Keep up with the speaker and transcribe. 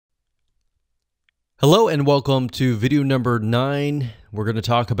Hello and welcome to video number 9. We're going to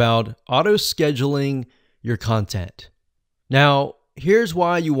talk about auto-scheduling your content. Now, here's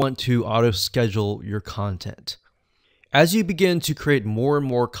why you want to auto-schedule your content. As you begin to create more and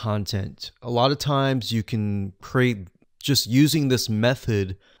more content, a lot of times you can create just using this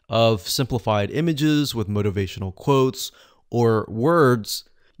method of simplified images with motivational quotes or words.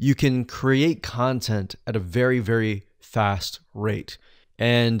 You can create content at a very fast rate.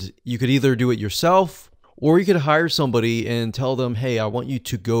 And you could either do it yourself or you could hire somebody and tell them, hey, I want you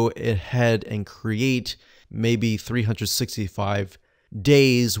to go ahead and create maybe 365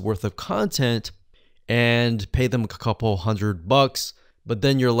 days worth of content and pay them a couple $100, but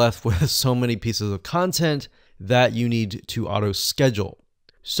then you're left with so many pieces of content that you need to auto schedule.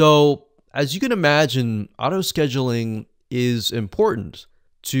 So as you can imagine, auto scheduling is important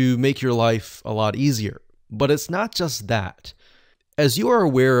to make your life a lot easier, but it's not just that. As you are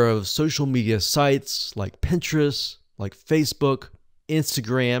aware of social media sites like Pinterest, like Facebook,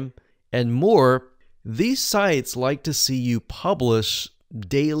 Instagram, and more, these sites like to see you publish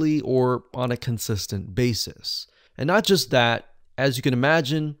daily or on a consistent basis. And not just that, as you can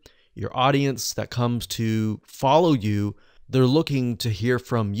imagine, your audience that comes to follow you, they're looking to hear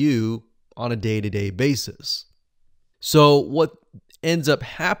from you on a day-to-day basis. So what ends up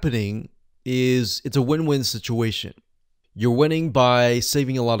happening is it's a win-win situation. You're winning by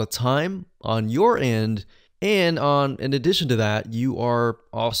saving a lot of time on your end, and in addition to that, you are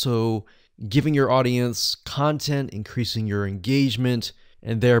also giving your audience content, increasing your engagement,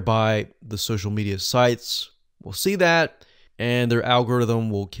 and thereby the social media sites will see that and their algorithm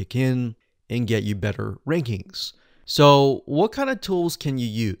will kick in and get you better rankings. So what kind of tools can you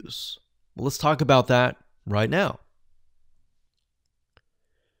use? Well, let's talk about that right now.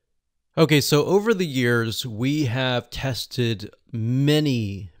 Okay, so over the years, we have tested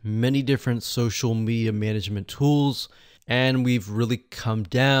many different social media management tools, and we've really come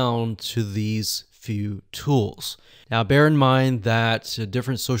down to these few tools. Now, bear in mind that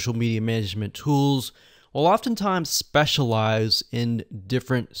different social media management tools will oftentimes specialize in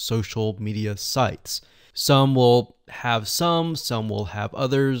different social media sites. Some will have some will have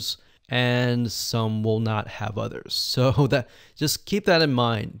others, and some will not have others. So just keep that in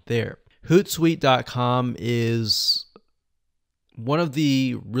mind there. Hootsuite.com is one of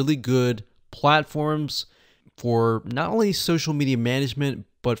the really good platforms for not only social media management,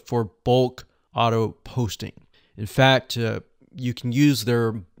 but for bulk auto posting. In fact, you can use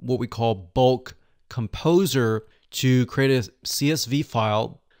their what we call bulk composer to create a CSV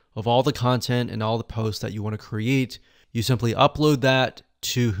file of all the content and all the posts that you want to create. You simply upload that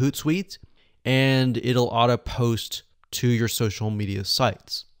to Hootsuite and it'll auto post to your social media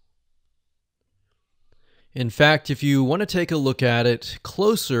sites. In fact, if you want to take a look at it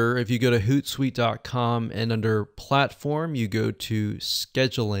closer, if you go to Hootsuite.com and under Platform, you go to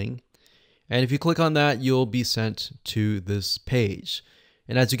Scheduling. And if you click on that, you'll be sent to this page.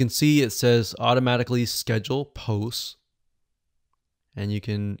 And as you can see, it says automatically schedule posts. And you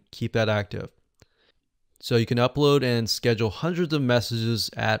can keep that active. So you can upload and schedule hundreds of messages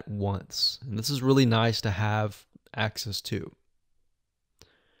at once. And this is really nice to have access to.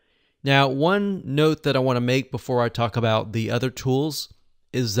 Now, one note that I want to make before I talk about the other tools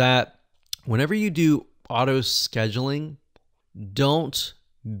is that whenever you do auto scheduling, don't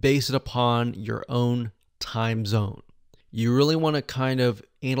base it upon your own time zone. You really want to kind of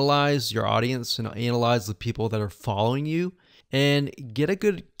analyze your audience and analyze the people that are following you and get a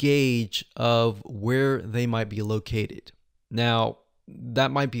good gauge of where they might be located. Now,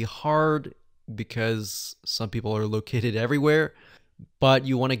 that might be hard because some people are located everywhere, but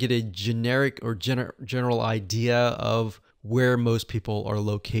you want to get a generic or general idea of where most people are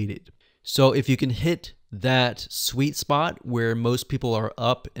located. So if you can hit that sweet spot where most people are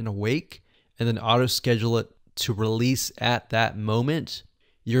up and awake and then auto schedule it to release at that moment,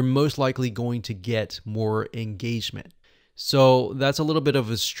 you're most likely going to get more engagement. So that's a little bit of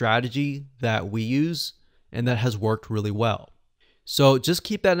a strategy that we use and that has worked really well. So just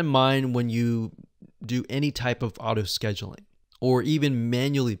keep that in mind when you do any type of auto scheduling or even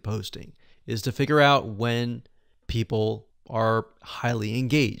manually posting, is to figure out when people are highly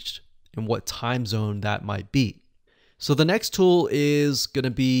engaged and what time zone that might be. So the next tool is going to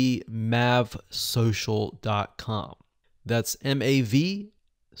be mavsocial.com. That's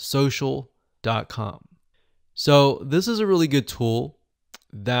mavsocial.com. So this is a really good tool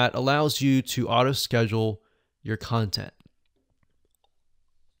that allows you to auto schedule your content.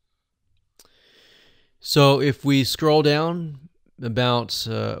 So if we scroll down about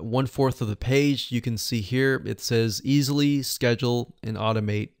 1/4 of the page, you can see here it says easily schedule and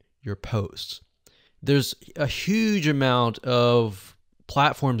automate your posts. There's a huge amount of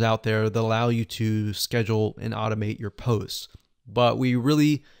platforms out there that allow you to schedule and automate your posts, but we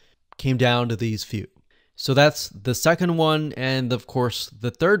really came down to these few. So that's the second one, and of course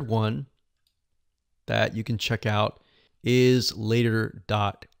the third one that you can check out is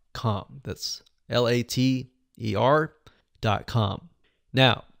later.com. That's later.com.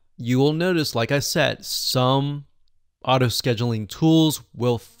 Now, you will notice, like I said, some auto scheduling tools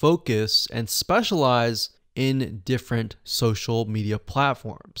will focus and specialize in different social media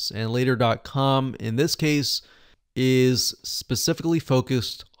platforms. And later.com in this case is specifically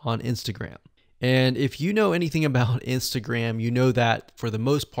focused on Instagram. And if you know anything about Instagram, you know that for the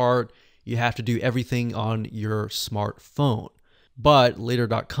most part, you have to do everything on your smartphone. But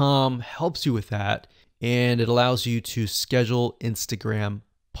later.com helps you with that, and it allows you to schedule Instagram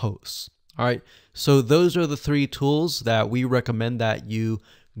posts. All right, so those are the three tools that we recommend that you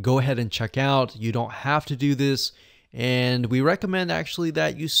go ahead and check out. You don't have to do this, and we recommend actually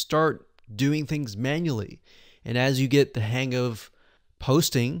that you start doing things manually. And as you get the hang of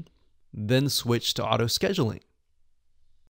posting, then switch to auto scheduling.